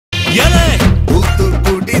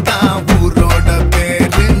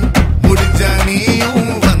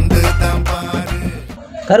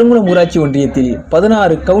கருங்குளம் ஊராட்சி ஒன்றியத்தில்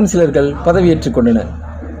 16 கவுன்சிலர்கள் பதவியேற்றுக் கொண்டனர்.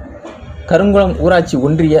 கருங்குளம் ஊராட்சி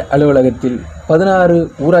ஒன்றிய அலுவலகத்தில் 16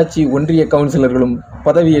 ஊராட்சி ஒன்றிய கவுன்சிலர்களும்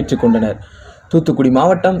பதவியேற்றுக் கொண்டனர். தூத்துக்குடி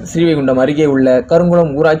மாவட்டம் ஸ்ரீவைகுண்டம் அருகே உள்ள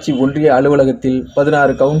கருங்குளம் ஊராட்சி ஒன்றிய அலுவலகத்தில்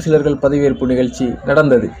 16 கவுன்சிலர்கள் பதவியேற்பு நிகழ்ச்சி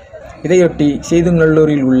நடந்தது. இதையொட்டி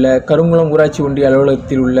சேதுநல்லூரில் உள்ள கருங்குளம் ஊராட்சி ஒன்றிய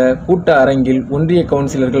அலுவலகத்தில் உள்ள கூட்ட அரங்கில் ஒன்றிய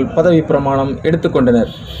கவுன்சிலர்கள் பதவி பிரமாணம் எடுத்துக்கொண்டனர்.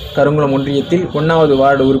 கருங்குளம் ஒன்றியத்தில் 1வது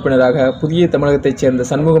வார்டு உறுப்பினராக புதிய தமிழகத்தைச் சேர்ந்த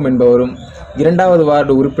சண்முகம் என்பவரும், 2வது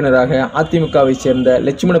வார்டு உறுப்பினராக அதிமுகவைச் சேர்ந்த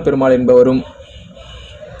லட்சுமண பெருமாள் என்பவரும்,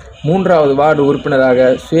 3வது வார்டு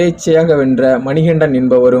உறுப்பினராக சுயேட்சையாக வென்ற மணிகண்டன்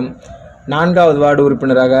என்பவரும், 4வது வார்டு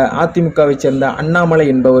உறுப்பினராக அதிமுகவைச் சேர்ந்த அண்ணாமலை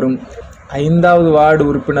என்பவரும், 5வது வார்டு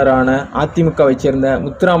உறுப்பினரான அதிமுகவைச் சேர்ந்த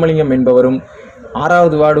முத்துராமலிங்கம் என்பவரும்,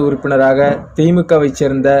 6வது வார்டு உறுப்பினராக திமுகவைச்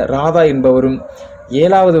சேர்ந்த ராதா என்பவரும்,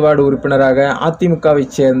 7வது வார்டு உறுப்பினராக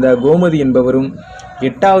அதிமுகவைச் சேர்ந்த கோமதி என்பவரும்,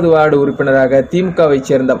 8வது வார்டு உறுப்பினராக திமுகவைச்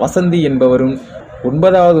சேர்ந்த வசந்தி என்பவரும்,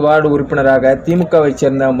 9வது வார்டு உறுப்பினராக திமுகவைச்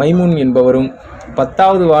சேர்ந்த மைமுன் என்பவரும்,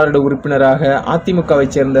 10வது வார்டு உறுப்பினராக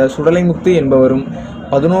அதிமுகவைச் சேர்ந்த சுடலைமுத்து என்பவரும்,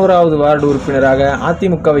 11வது வார்டு உறுப்பினராக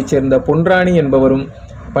அதிமுகவைச் சேர்ந்த பொன்ராணி என்பவரும்,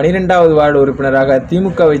 12வது வார்டு உறுப்பினராக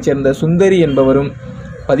திமுகவைச் சேர்ந்த சுந்தரி என்பவரும்,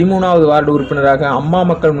 13வது வார்டு உறுப்பினராக அம்மா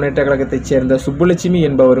மக்கள் முன்னேற்ற கழகத்தைச் சேர்ந்த சுப்புலட்சுமி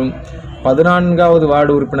என்பவரும், 14வது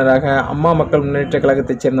வார்டு உறுப்பினராக அம்மா மக்கள் முன்னேற்ற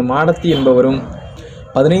கழகத்தைச் சேர்ந்த மாடத்தி என்பவரும்,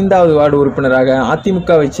 15வது வார்டு உறுப்பினராக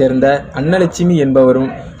அதிமுகவைச் சேர்ந்த அன்னலட்சுமி என்பவரும்,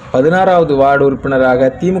 16வது வார்டு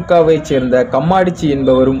உறுப்பினராக திமுகவைச் சேர்ந்த கம்மாடிச்சி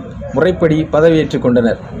என்பவரும் முறைப்படி பதவியேற்றுக்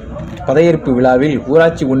கொண்டனர். பதவியேற்பு விழாவில்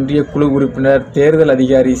ஊராட்சி ஒன்றிய குழு உறுப்பினர், தேர்தல்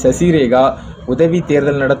அதிகாரி சசிரேகா, உதவி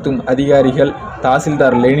தேர்தல் நடத்தும் அதிகாரிகள்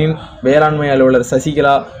தாசில்தார் லெனின், வேளாண்மை அலுவலர்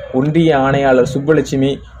சசிகலா, ஒன்றிய ஆணையாளர்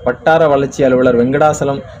சுப்புலட்சுமி, வட்டார வளர்ச்சி அலுவலர்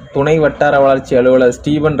வெங்கடாசலம், துணை வட்டார வளர்ச்சி அலுவலர்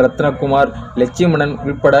ஸ்டீபன் ரத்னகுமார், லட்சுமணன்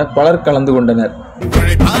உட்பட பலர் கலந்து கொண்டனர்.